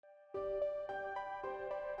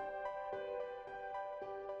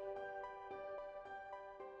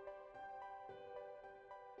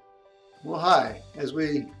Well, hi. As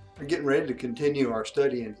we are getting ready to continue our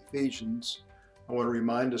study in Ephesians, I want to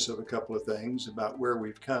remind us of a couple of things about where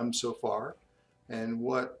we've come so far and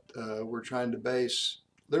what we're trying to base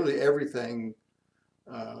literally everything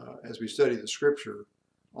as we study the scripture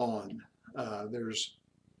on. There's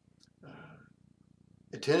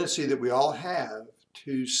a tendency that we all have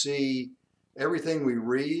to see everything we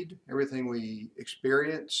read, everything we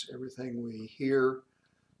experience, everything we hear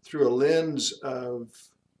through a lens of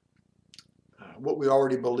what we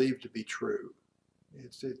already believe to be true.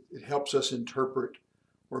 It helps us interpret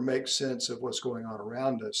or make sense of what's going on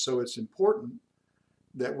around us. So it's important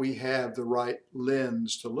that we have the right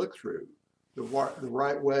lens to look through, the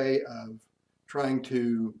right way of trying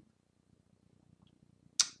to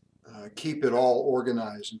keep it all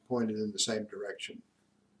organized and pointed in the same direction.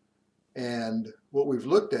 And what we've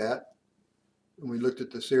looked at when we looked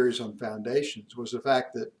at the series on foundations was the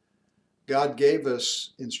fact that God gave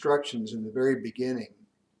us instructions in the very beginning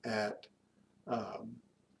at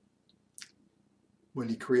when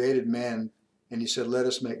he created man, and he said, let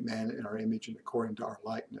us make man in our image and according to our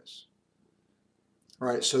likeness. All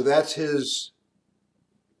right, so that's his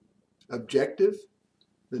objective.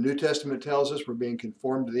 The New Testament tells us we're being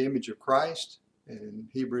conformed to the image of Christ. In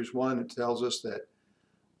Hebrews 1, it tells us that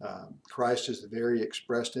Christ is the very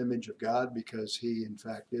expressed image of God because he, in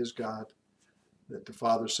fact, is God, that the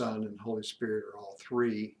Father, Son, and Holy Spirit are all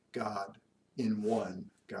three God in one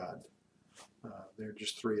God. They're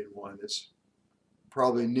just three in one. It's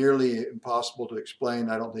probably nearly impossible to explain.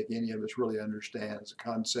 I don't think any of us really understands the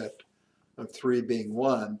concept of three being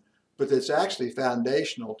one, but it's actually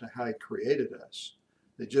foundational to how he created us.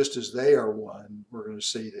 That just as they are one, we're going to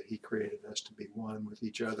see that he created us to be one with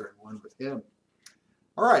each other and one with him.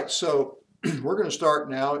 All right, so we're going to start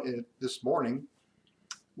now this morning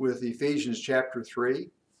with Ephesians chapter 3,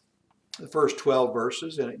 the first 12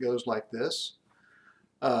 verses, and it goes like this.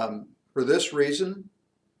 For this reason,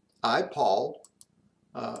 I, Paul,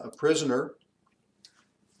 a prisoner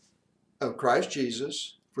of Christ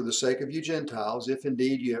Jesus, for the sake of you Gentiles, if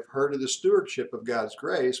indeed you have heard of the stewardship of God's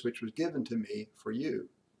grace, which was given to me for you,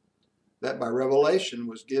 that by revelation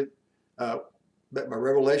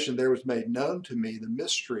there was made known to me the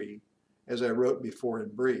mystery, as I wrote before in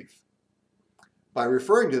brief. By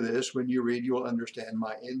referring to this, when you read, you will understand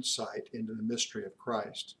my insight into the mystery of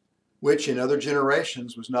Christ, which in other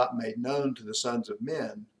generations was not made known to the sons of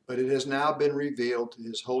men, but it has now been revealed to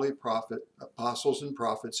his holy apostles and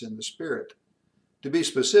prophets in the Spirit. To be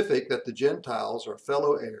specific, that the Gentiles are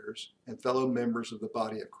fellow heirs and fellow members of the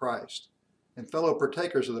body of Christ, and fellow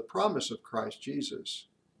partakers of the promise of Christ Jesus,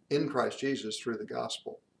 in Christ Jesus through the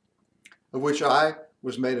gospel, of which I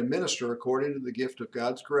was made a minister according to the gift of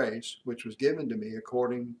God's grace, which was given to me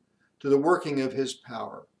according to the working of his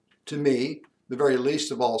power. To me, the very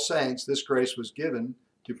least of all saints, this grace was given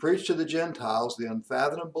to preach to the Gentiles the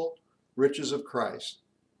unfathomable riches of Christ,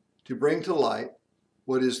 to bring to light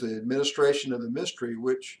what is the administration of the mystery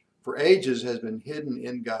which for ages has been hidden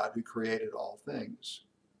in God who created all things,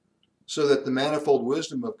 so that the manifold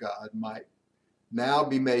wisdom of God might now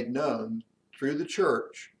be made known through the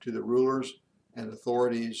church to the rulers and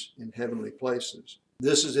authorities in heavenly places.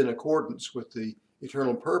 This is in accordance with the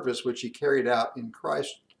eternal purpose which he carried out in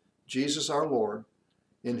Christ Jesus our Lord,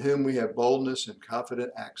 in whom we have boldness and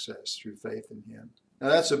confident access through faith in him. Now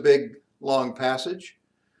that's a big, long passage,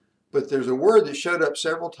 but there's a word that showed up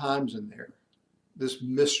several times in there. This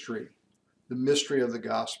mystery, the mystery of the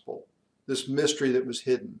gospel, this mystery that was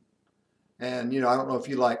hidden. And, I don't know if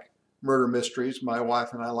you like murder mysteries. My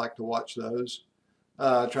wife and I like to watch those,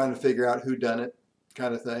 trying to figure out who done it,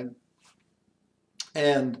 kind of thing.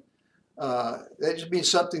 And that just means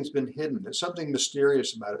something's been hidden. There's something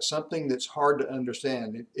mysterious about it, something that's hard to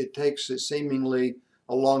understand. It takes seemingly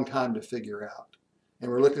a long time to figure out. And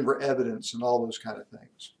we're looking for evidence and all those kind of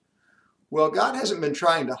things. Well, God hasn't been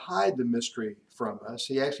trying to hide the mystery from us.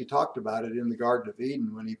 He actually talked about it in the Garden of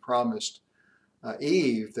Eden when he promised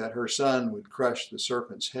Eve that her son would crush the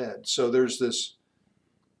serpent's head. So there's this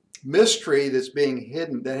mystery that's being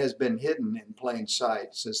hidden, that has been hidden in plain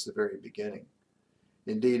sight since the very beginning.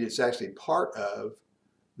 Indeed, it's actually part of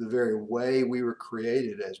the very way we were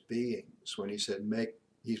created as beings. When he said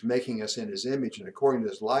he's making us in his image and according to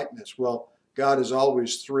his likeness. Well, God is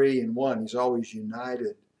always three in one. He's always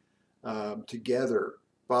united together,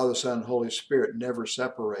 Father, Son, Holy Spirit, never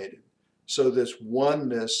separated. So this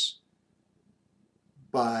oneness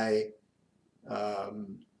by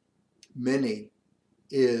many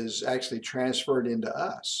is actually transferred into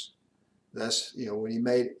us. That's, when he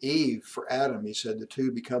made Eve for Adam, he said the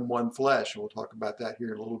two become one flesh. And we'll talk about that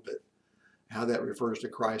here in a little bit, how that refers to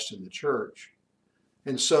Christ and the church.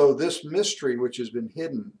 And so this mystery, which has been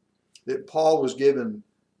hidden, that Paul was given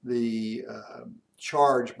the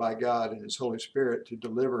charge by God and his Holy Spirit to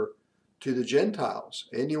deliver to the Gentiles,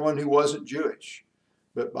 anyone who wasn't Jewish.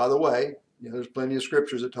 But by the way, there's plenty of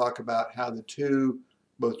scriptures that talk about how the two,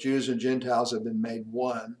 both Jews and Gentiles, have been made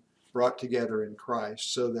one, brought together in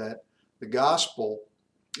Christ, so that the gospel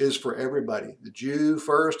is for everybody, the Jew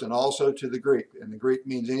first and also to the Greek. And the Greek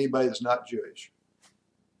means anybody that's not Jewish.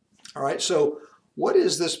 All right, so what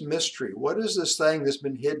is this mystery? What is this thing that's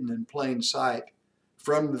been hidden in plain sight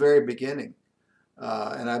from the very beginning?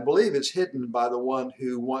 And I believe it's hidden by the one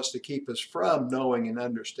who wants to keep us from knowing and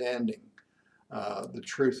understanding the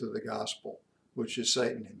truth of the gospel, which is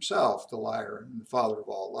Satan himself, the liar and the father of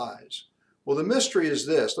all lies. Well, the mystery is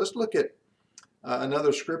this. Let's look at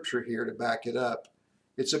another scripture here to back it up.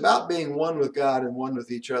 It's about being one with God and one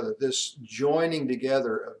with each other, this joining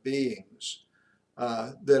together of beings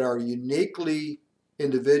that are uniquely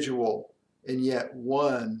individual and yet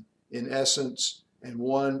one in essence and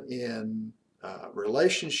one in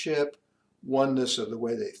relationship, oneness of the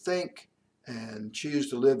way they think and choose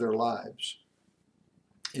to live their lives.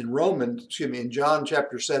 In John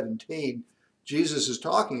chapter 17, Jesus is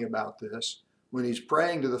talking about this when he's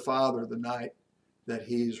praying to the Father the night that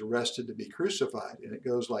he's arrested to be crucified. And it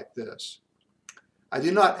goes like this: I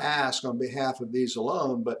do not ask on behalf of these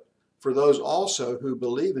alone, but for those also who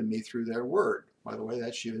believe in me through their word. By the way,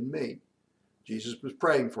 that's you and me. Jesus was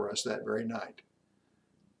praying for us that very night.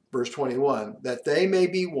 Verse 21, that they may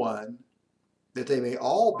be one, that they may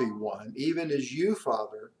all be one, even as you,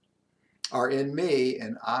 Father, are in me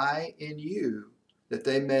and I in you, that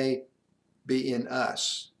they may be in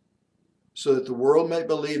us, so that the world may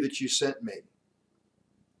believe that you sent me.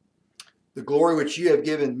 The glory which you have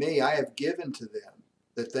given me, I have given to them,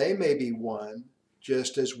 that they may be one,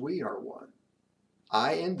 just as we are one.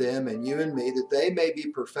 I in them and you in me, that they may be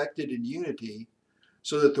perfected in unity,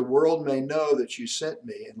 so that the world may know that you sent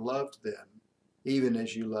me and loved them, even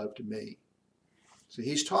as you loved me. So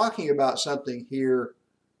he's talking about something here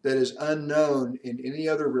that is unknown in any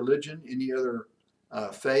other religion, any other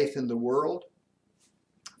faith in the world.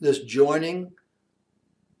 This joining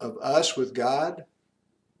of us with God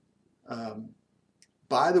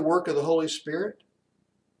by the work of the Holy Spirit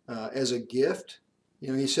as a gift.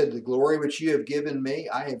 He said, the glory which you have given me,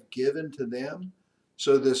 I have given to them.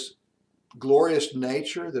 So this glorious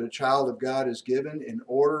nature that a child of God is given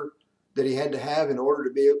that he had to have in order to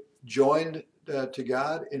be joined to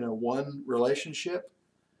God in a one relationship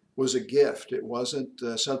was a gift. It wasn't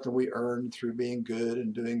something we earned through being good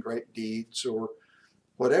and doing great deeds or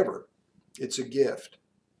whatever. It's a gift.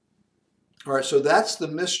 All right, so that's the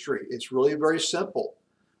mystery. It's really very simple.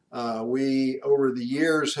 We, over the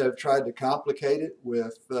years, have tried to complicate it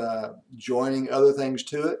with joining other things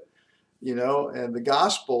to it, and the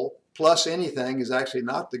gospel plus anything is actually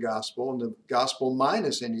not the gospel, and the gospel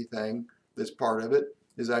minus anything that's part of it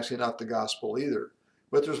is actually not the gospel either.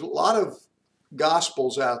 But there's a lot of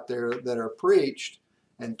gospels out there that are preached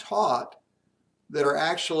and taught that are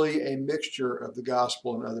actually a mixture of the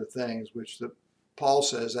gospel and other things, which Paul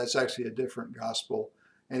says that's actually a different gospel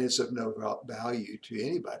and it's of no value to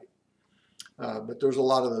anybody. But there's a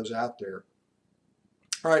lot of those out there.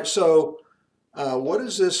 All right, so what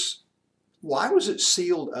is this? Why was it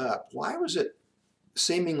sealed up? Why was it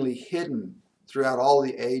seemingly hidden throughout all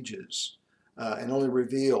the ages and only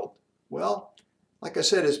revealed? Well, like I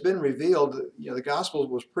said, it's been revealed. The gospel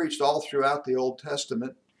was preached all throughout the Old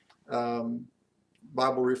Testament.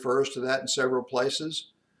 Bible refers to that in several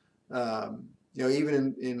places.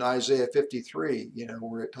 Even in Isaiah 53,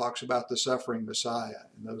 where it talks about the suffering Messiah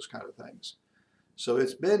and those kind of things. So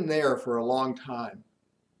it's been there for a long time.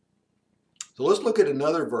 So let's look at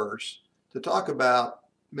another verse to talk about,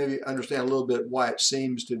 maybe understand a little bit why it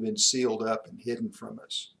seems to have been sealed up and hidden from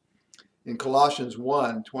us. In Colossians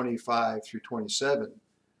 1:25 through 27,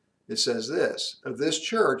 it says this: of this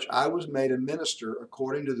church I was made a minister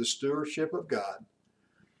according to the stewardship of God,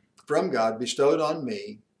 from God bestowed on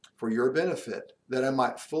me for your benefit, that I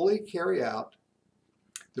might fully carry out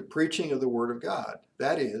the preaching of the word of God.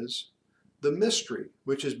 That is, the mystery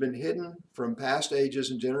which has been hidden from past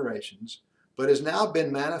ages and generations, but has now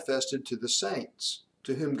been manifested to the saints,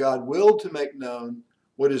 to whom God willed to make known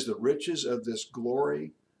what is the riches of this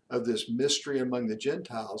glory, of this mystery among the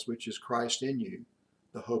Gentiles, which is Christ in you,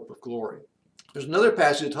 the hope of glory. There's another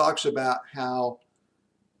passage that talks about how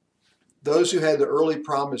those who had the early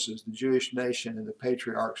promises, the Jewish nation and the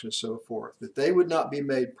patriarchs and so forth, that they would not be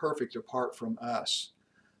made perfect apart from us,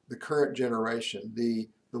 the current generation, the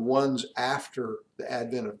ones after the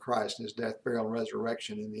advent of Christ and his death, burial, and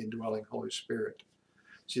resurrection in the indwelling Holy Spirit.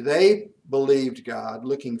 See, they believed God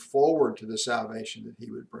looking forward to the salvation that he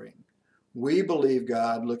would bring. We believe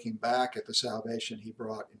God looking back at the salvation he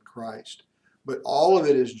brought in Christ. But all of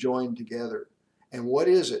it is joined together. And what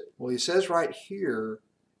is it? Well, he says right here,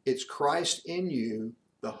 it's Christ in you,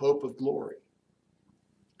 the hope of glory.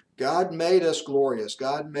 God made us glorious.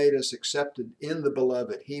 God made us accepted in the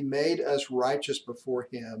beloved. He made us righteous before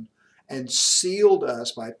him and sealed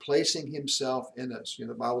us by placing himself in us. You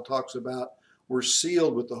know, the Bible talks about we're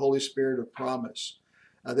sealed with the Holy Spirit of promise.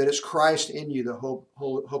 That it's Christ in you, the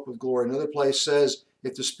hope of glory. Another place says,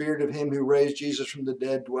 if the Spirit of him who raised Jesus from the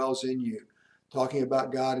dead dwells in you, talking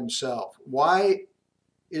about God himself. Why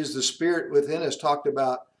is the Spirit within us talked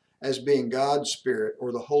about as being God's Spirit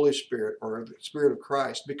or the Holy Spirit or the Spirit of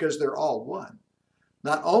Christ? Because they're all one.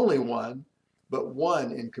 Not only one, but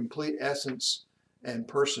one in complete essence and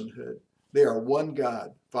personhood. They are one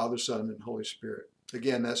God, Father, Son, and Holy Spirit.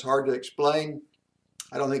 Again, that's hard to explain.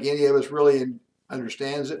 I don't think any of us really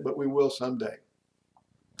understands it, but we will someday.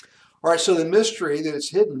 All right, so the mystery that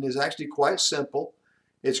is hidden is actually quite simple.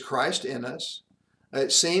 It's Christ in us.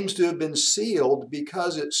 It seems to have been sealed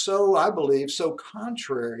because it's so, I believe, so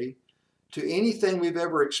contrary to anything we've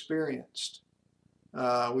ever experienced.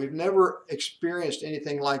 We've never experienced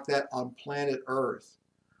anything like that on planet Earth,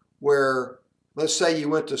 where, let's say you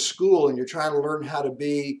went to school and you're trying to learn how to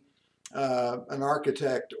be an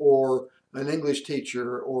architect or an English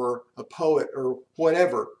teacher or a poet or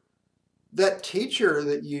whatever. That teacher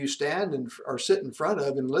that you stand and or sit in front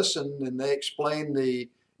of and listen and they explain the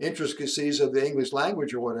intricacies of the English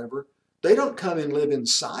language or whatever, they don't come and live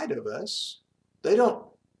inside of us. They don't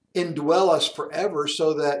indwell us forever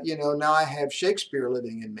so that, you know, now I have Shakespeare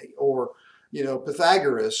living in me, or, you know,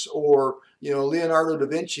 Pythagoras, or, you know, Leonardo da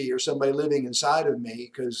Vinci, or somebody living inside of me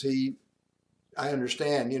because I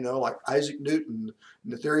understand, you know, like Isaac Newton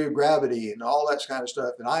and the theory of gravity and all that kind of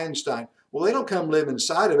stuff, and Einstein. Well, they don't come live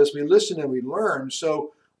inside of us. We listen and we learn.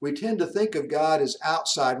 So we tend to think of God as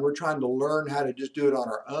outside, and we're trying to learn how to just do it on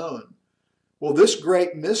our own. Well, this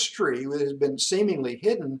great mystery that has been seemingly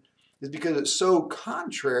hidden is because it's so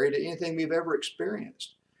contrary to anything we've ever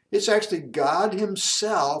experienced. It's actually God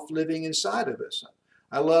himself living inside of us.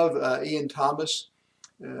 I love Ian Thomas,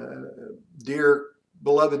 dear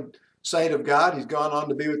beloved saint of God. He's gone on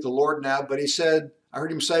to be with the Lord now, but he said, I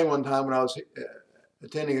heard him say one time when I was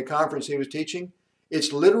attending a conference he was teaching,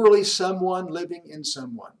 it's literally someone living in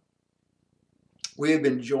someone. We have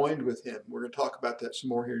been joined with him. We're going to talk about that some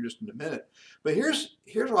more here just in a minute. But here's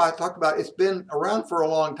what I talked about. It's been around for a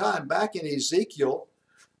long time. Back in Ezekiel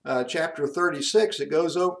chapter 36, it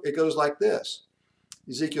goes like this.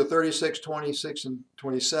 Ezekiel 36, 26 and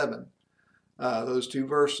 27. Those two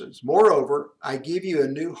verses. Moreover, I give you a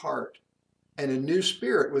new heart and a new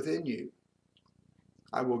spirit within you.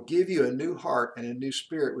 I will give you a new heart and a new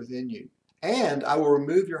spirit within you. And I will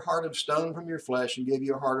remove your heart of stone from your flesh and give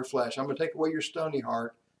you a heart of flesh. I'm going to take away your stony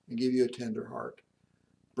heart and give you a tender heart.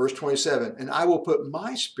 Verse 27, and I will put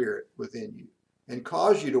my spirit within you and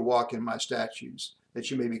cause you to walk in my statutes,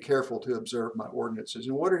 that you may be careful to observe my ordinances.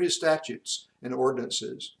 And what are his statutes and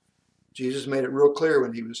ordinances? Jesus made it real clear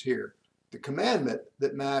when he was here. The commandment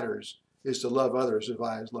that matters is to love others as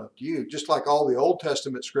I have loved you. Just like all the Old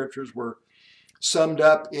Testament scriptures were summed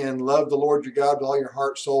up in love the Lord your God with all your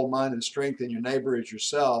heart, soul, mind, and strength, and your neighbor as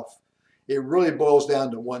yourself, it really boils down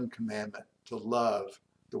to one commandment, to love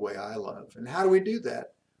the way I love. And how do we do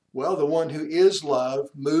that? Well, the one who is love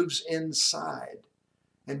moves inside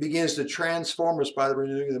and begins to transform us by the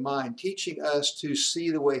renewing of the mind, teaching us to see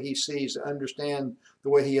the way he sees, to understand the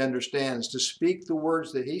way he understands, to speak the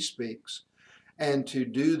words that he speaks, and to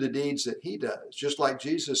do the deeds that he does. Just like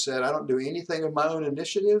Jesus said, I don't do anything of my own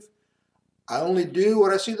initiative. I only do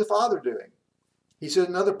what I see the Father doing. He said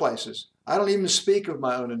in other places, I don't even speak of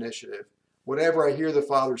my own initiative. Whatever I hear the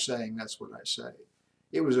Father saying, that's what I say.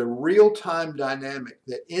 It was a real-time dynamic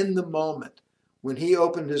that in the moment when he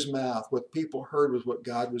opened his mouth, what people heard was what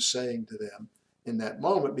God was saying to them in that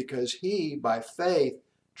moment, because he, by faith,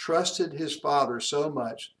 trusted his Father so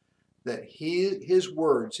much that his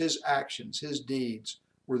words, his actions, his deeds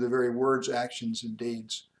were the very words, actions, and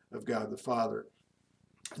deeds of God the Father.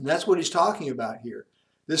 And that's what he's talking about here.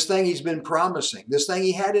 This thing he's been promising, this thing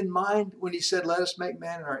he had in mind when he said, let us make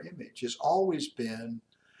man in our image, has always been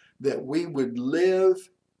that we would live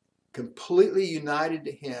completely united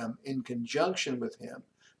to him, in conjunction with him,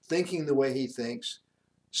 thinking the way he thinks,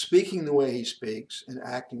 speaking the way he speaks, and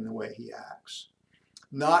acting the way he acts.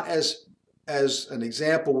 Not as an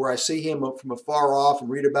example where I see him from afar off and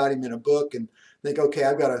read about him in a book and think, okay,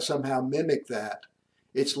 I've got to somehow mimic that.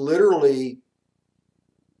 It's literally,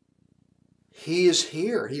 he is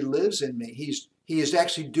here. He lives in me. He is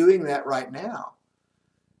actually doing that right now.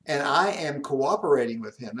 And I am cooperating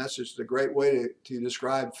with him. That's just a great way to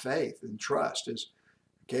describe faith and trust is,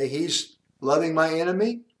 okay, he's loving my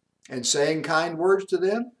enemy and saying kind words to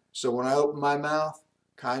them. So when I open my mouth,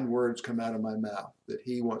 kind words come out of my mouth that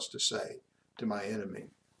he wants to say to my enemy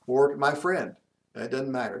or my friend. It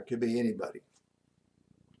doesn't matter. It could be anybody.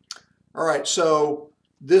 All right, so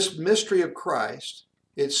this mystery of Christ,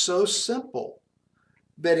 it's so simple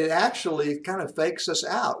that it actually kind of fakes us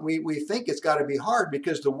out. We think it's got to be hard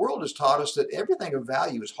because the world has taught us that everything of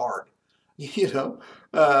value is hard. You know,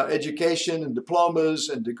 education and diplomas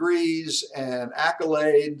and degrees and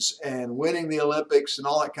accolades and winning the Olympics and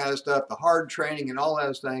all that kind of stuff, the hard training and all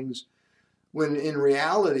those things, when in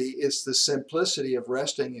reality, it's the simplicity of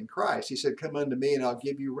resting in Christ. He said, come unto me and I'll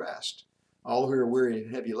give you rest. All who are weary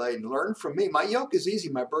and heavy laden, learn from me. My yoke is easy,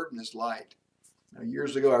 my burden is light. Now,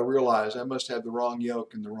 years ago, I realized I must have the wrong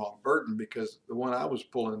yoke and the wrong burden because the one I was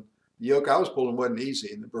pulling, the yoke I was pulling wasn't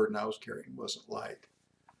easy and the burden I was carrying wasn't light.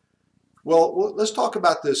 Well, let's talk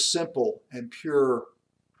about this simple and pure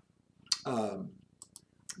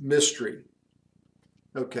mystery.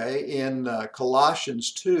 Okay, in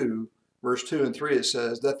Colossians 2, verse 2 and 3, it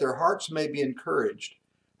says, that their hearts may be encouraged,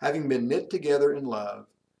 having been knit together in love,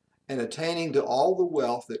 and attaining to all the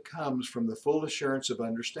wealth that comes from the full assurance of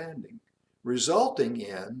understanding, resulting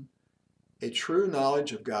in a true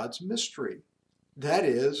knowledge of God's mystery, that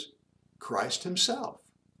is, Christ himself,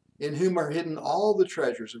 in whom are hidden all the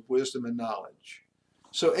treasures of wisdom and knowledge.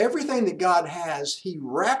 So everything that God has, he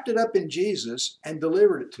wrapped it up in Jesus and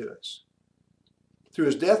delivered it to us. Through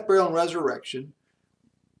his death, burial, and resurrection,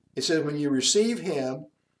 it says when you receive him,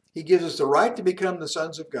 he gives us the right to become the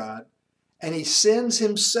sons of God, and he sends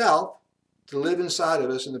himself to live inside of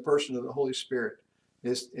us in the person of the Holy Spirit.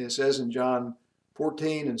 It says in John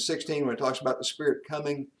 14 and 16, when it talks about the Spirit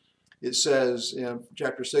coming, it says in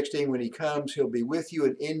chapter 16, when he comes, he'll be with you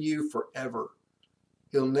and in you forever.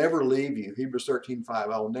 He'll never leave you. Hebrews 13:5,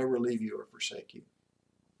 I will never leave you or forsake you.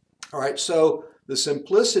 All right, so the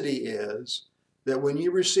simplicity is that when you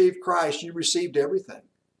receive Christ, you received everything.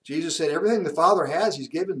 Jesus said, everything the Father has, he's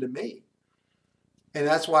given to me. And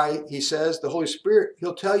that's why he says, the Holy Spirit,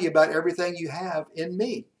 he'll tell you about everything you have in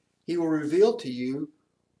me. He will reveal to you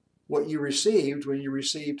what you received when you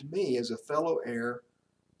received me as a fellow heir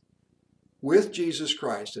with Jesus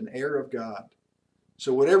Christ, an heir of God.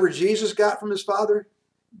 So whatever Jesus got from his Father,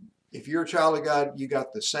 if you're a child of God, you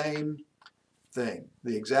got the same thing,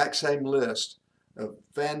 the exact same list of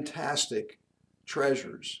fantastic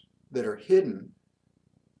treasures that are hidden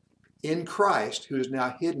in Christ, who is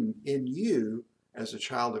now hidden in you as a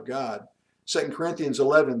child of God. 2 Corinthians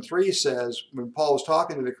 11:3 says, when Paul was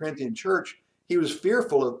talking to the Corinthian church, he was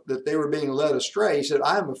fearful that they were being led astray. He said,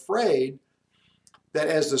 I am afraid that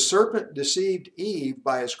as the serpent deceived Eve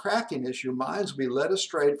by his craftiness, your minds will be led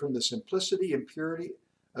astray from the simplicity and purity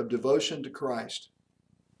of devotion to Christ.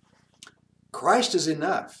 Christ is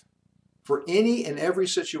enough for any and every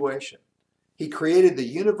situation. He created the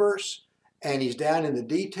universe, and he's down in the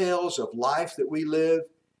details of life that we live.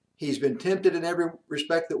 He's been tempted in every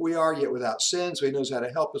respect that we are, yet without sin, so he knows how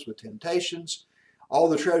to help us with temptations. All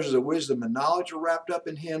the treasures of wisdom and knowledge are wrapped up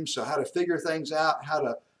in him, so how to figure things out,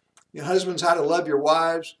 husbands, how to love your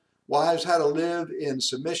wives, wives, how to live in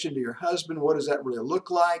submission to your husband. What does that really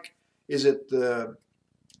look like? Is it the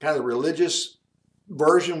kind of religious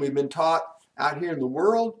version we've been taught out here in the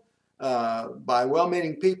world by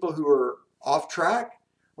well-meaning people who are off track?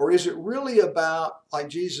 Or is it really about, like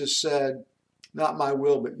Jesus said, not my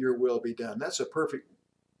will, but your will be done? That's a perfect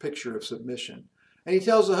picture of submission. And he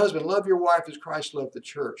tells the husband, love your wife as Christ loved the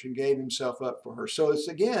church and gave himself up for her. So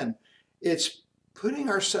it's putting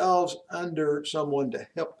ourselves under someone to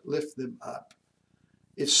help lift them up.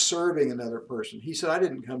 It's serving another person. He said, I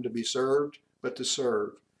didn't come to be served, but to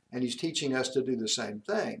serve. And he's teaching us to do the same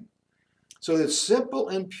thing. So it's simple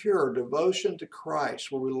and pure devotion to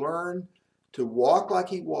Christ, where we learn to walk like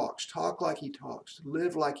he walks, talk like he talks,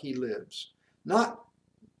 live like he lives. Not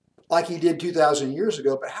like he did 2,000 years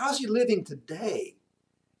ago, but how's he living today?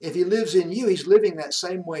 If he lives in you, he's living that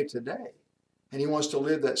same way today. And he wants to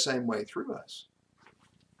live that same way through us.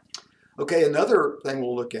 Okay, another thing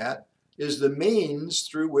we'll look at is the means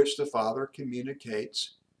through which the Father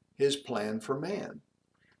communicates his plan for man.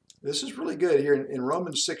 This is really good here in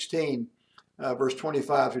Romans 16, verse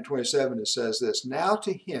 25 through 27. It says this, now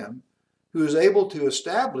to him who is able to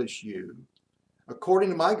establish you according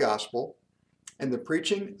to my gospel and the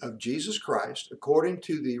preaching of Jesus Christ, according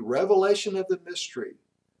to the revelation of the mystery,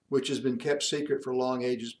 which has been kept secret for long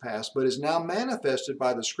ages past, but is now manifested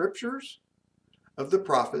by the scriptures of the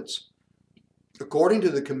prophets according to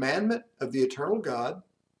the commandment of the eternal God,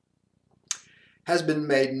 has been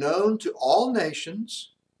made known to all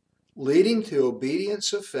nations, leading to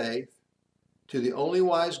obedience of faith to the only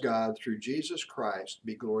wise God through Jesus Christ,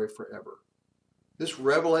 be glory forever. This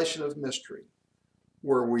revelation of mystery,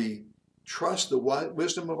 where we trust the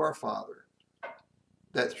wisdom of our Father,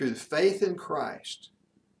 that through faith in Christ,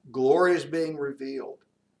 glory is being revealed.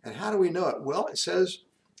 And how do we know it? Well, it says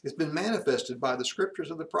it's been manifested by the scriptures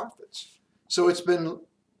of the prophets. So it's been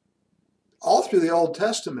all through the Old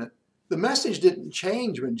Testament. The message didn't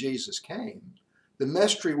change when Jesus came. The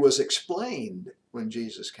mystery was explained when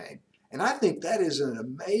Jesus came. And I think that is an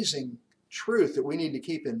amazing truth that we need to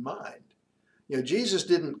keep in mind. You know, Jesus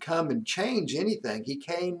didn't come and change anything. He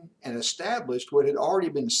came and established what had already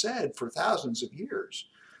been said for thousands of years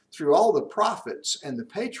through all the prophets and the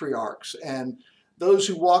patriarchs and those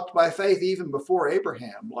who walked by faith even before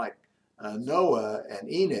Abraham, like Noah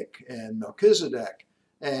and Enoch and Melchizedek,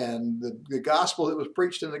 and the gospel that was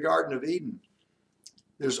preached in the Garden of Eden.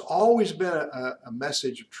 There's always been a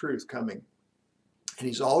message of truth coming, and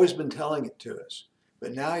he's always been telling it to us.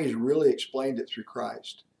 But now he's really explained it through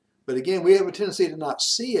Christ. But again, we have a tendency to not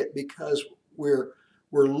see it because we're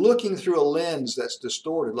looking through a lens that's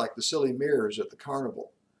distorted, like the silly mirrors at the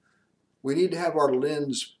carnival. We need to have our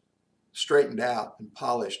lens straightened out and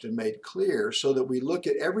polished and made clear so that we look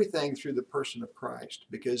at everything through the person of Christ,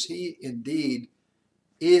 because he indeed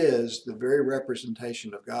is the very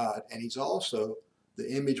representation of God, and he's also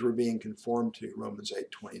the image we're being conformed to, Romans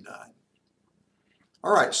 8:29.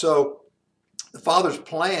 All right, so the Father's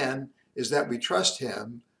plan is that we trust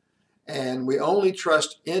him, and we only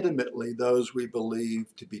trust intimately those we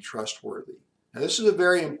believe to be trustworthy. Now, this is a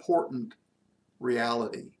very important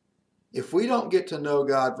reality. If we don't get to know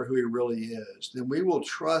God for who he really is, then we will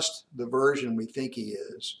trust the version we think he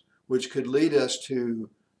is, which could lead us to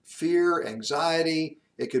fear, anxiety.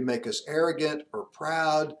 It could make us arrogant or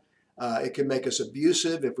proud. It can make us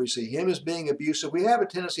abusive. If we see him as being abusive, we have a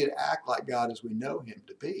tendency to act like God as we know him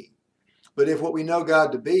to be. But if what we know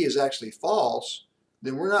God to be is actually false,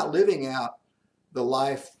 then we're not living out the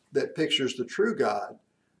life that pictures the true God,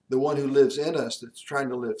 the one who lives in us, that's trying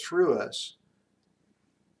to live through us.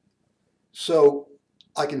 So,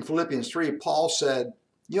 like in Philippians 3, Paul said,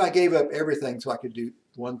 I gave up everything so I could do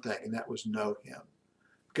one thing, and that was know him.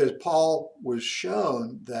 Because Paul was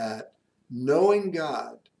shown that knowing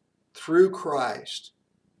God through Christ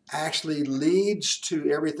actually leads to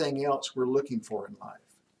everything else we're looking for in life.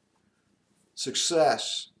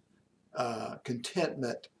 Success,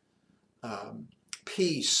 contentment,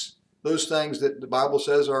 peace, those things that the Bible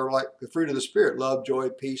says are like the fruit of the Spirit: love, joy,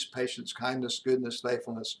 peace, patience, kindness, goodness,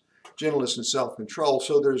 faithfulness, gentleness, and self-control.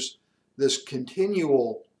 So there's this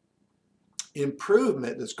continual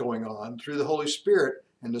improvement that's going on through the Holy Spirit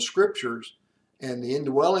and the scriptures and the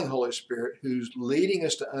indwelling Holy Spirit, who's leading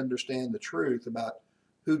us to understand the truth about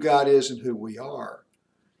who God is and who we are,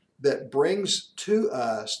 that brings to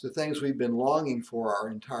us the things we've been longing for our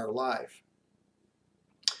entire life.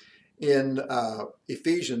 In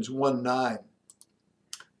Ephesians 1:9,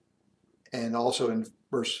 and also in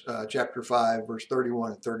chapter 5, verse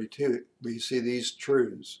 31 and 32, we see these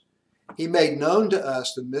truths. He made known to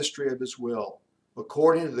us the mystery of his will,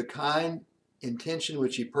 according to the kind intention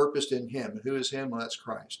which he purposed in him. And who is him? Well, that's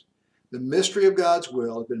Christ. The mystery of God's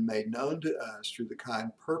will has been made known to us through the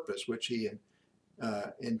kind purpose which he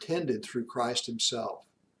intended through Christ himself.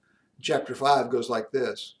 Chapter 5 goes like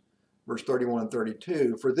this, verse 31 and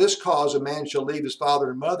 32. For this cause a man shall leave his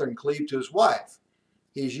father and mother and cleave to his wife.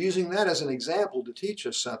 He's using that as an example to teach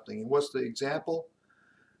us something. And what's the example?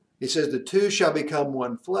 He says, the two shall become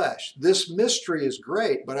one flesh. This mystery is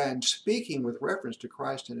great, but I am speaking with reference to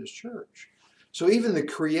Christ and his church. So even the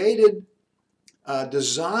created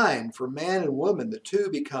design for man and woman, the two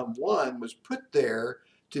become one, was put there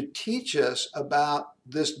to teach us about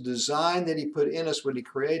this design that he put in us when he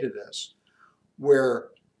created us, where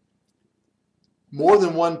more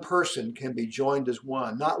than one person can be joined as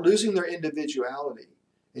one, not losing their individuality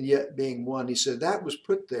and yet being one. He said that was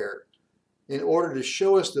put there in order to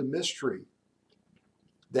show us the mystery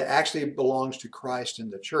that actually belongs to Christ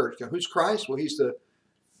and the church. Now, who's Christ? Well,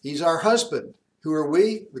 he's our husband. Who are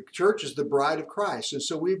we? The church is the bride of Christ. And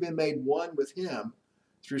so we've been made one with him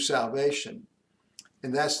through salvation.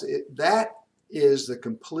 And that is the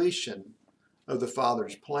completion of the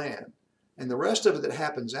Father's plan. And the rest of it that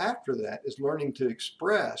happens after that is learning to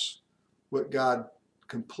express what God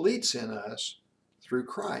completes in us through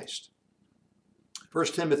Christ. 1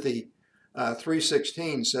 Timothy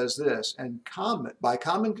 3:16 says this, and by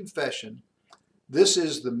common confession, this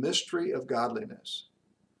is the mystery of godliness.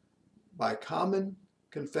 By common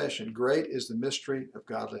confession. Great is the mystery of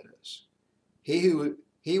godliness. He who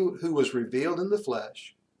was revealed in the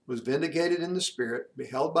flesh, was vindicated in the spirit,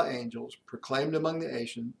 beheld by angels, proclaimed among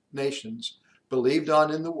the nations, believed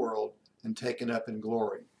on in the world, and taken up in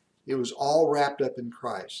glory. It was all wrapped up in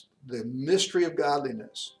Christ. The mystery of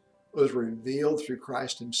godliness was revealed through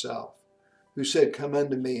Christ himself, who said, "Come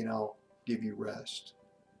unto me and I'll give you rest."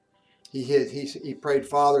 He prayed,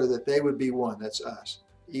 Father, that they would be one, that's us,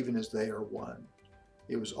 even as they are one.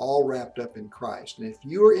 It was all wrapped up in Christ. And if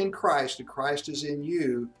you are in Christ and Christ is in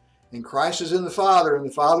you, and Christ is in the Father and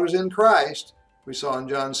the Father is in Christ, we saw in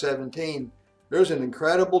John 17, there's an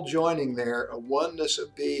incredible joining there, a oneness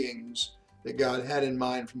of beings that God had in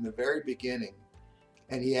mind from the very beginning.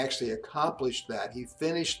 And he actually accomplished that. He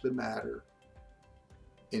finished the matter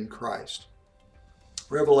in Christ.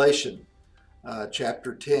 Revelation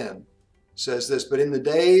chapter 10 says this, but in the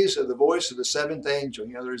days of the voice of the seventh angel,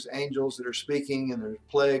 there's angels that are speaking and there's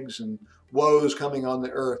plagues and woes coming on the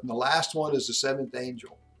earth. And the last one is the seventh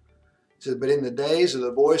angel. It says, but in the days of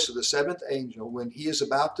the voice of the seventh angel, when he is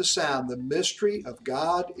about to sound, the mystery of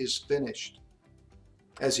God is finished,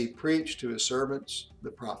 as he preached to his servants,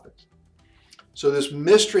 the prophets. So this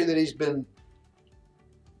mystery that he's been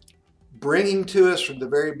bringing to us from the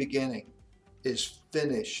very beginning is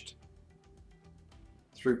finished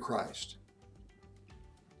through Christ.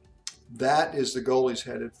 That is the goal he's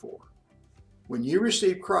headed for. When you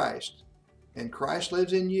receive Christ and Christ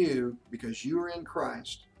lives in you because you are in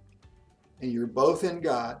Christ and you're both in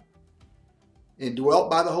God and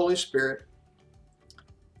dwelt by the Holy Spirit,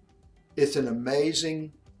 it's an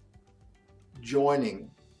amazing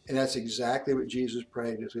joining. And that's exactly what Jesus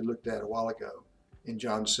prayed, as we looked at a while ago in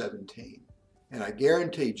John 17. And I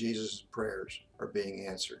guarantee Jesus' prayers are being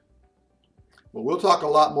answered. Well, we'll talk a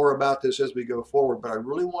lot more about this as we go forward, but I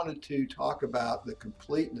really wanted to talk about the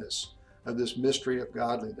completeness of this mystery of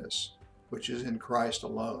godliness, which is in Christ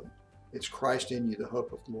alone. It's Christ in you, the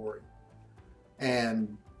hope of glory.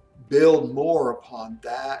 And build more upon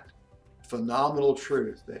that phenomenal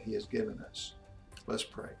truth that he has given us. Let's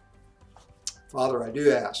pray. Father, I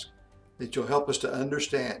do ask that you'll help us to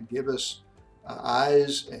understand, give us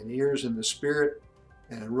eyes and ears in the Spirit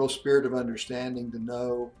and a real spirit of understanding to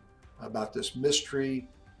know about this mystery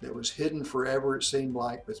that was hidden forever, it seemed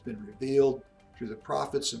like, but it's been revealed through the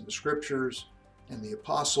prophets and the scriptures and the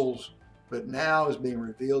apostles, but now is being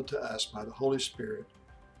revealed to us by the Holy Spirit,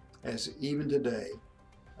 as even today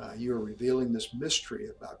you are revealing this mystery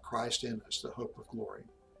about Christ in us, the hope of glory.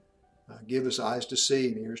 Give us eyes to see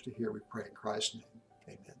and ears to hear, we pray in Christ's name.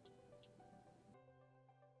 Amen.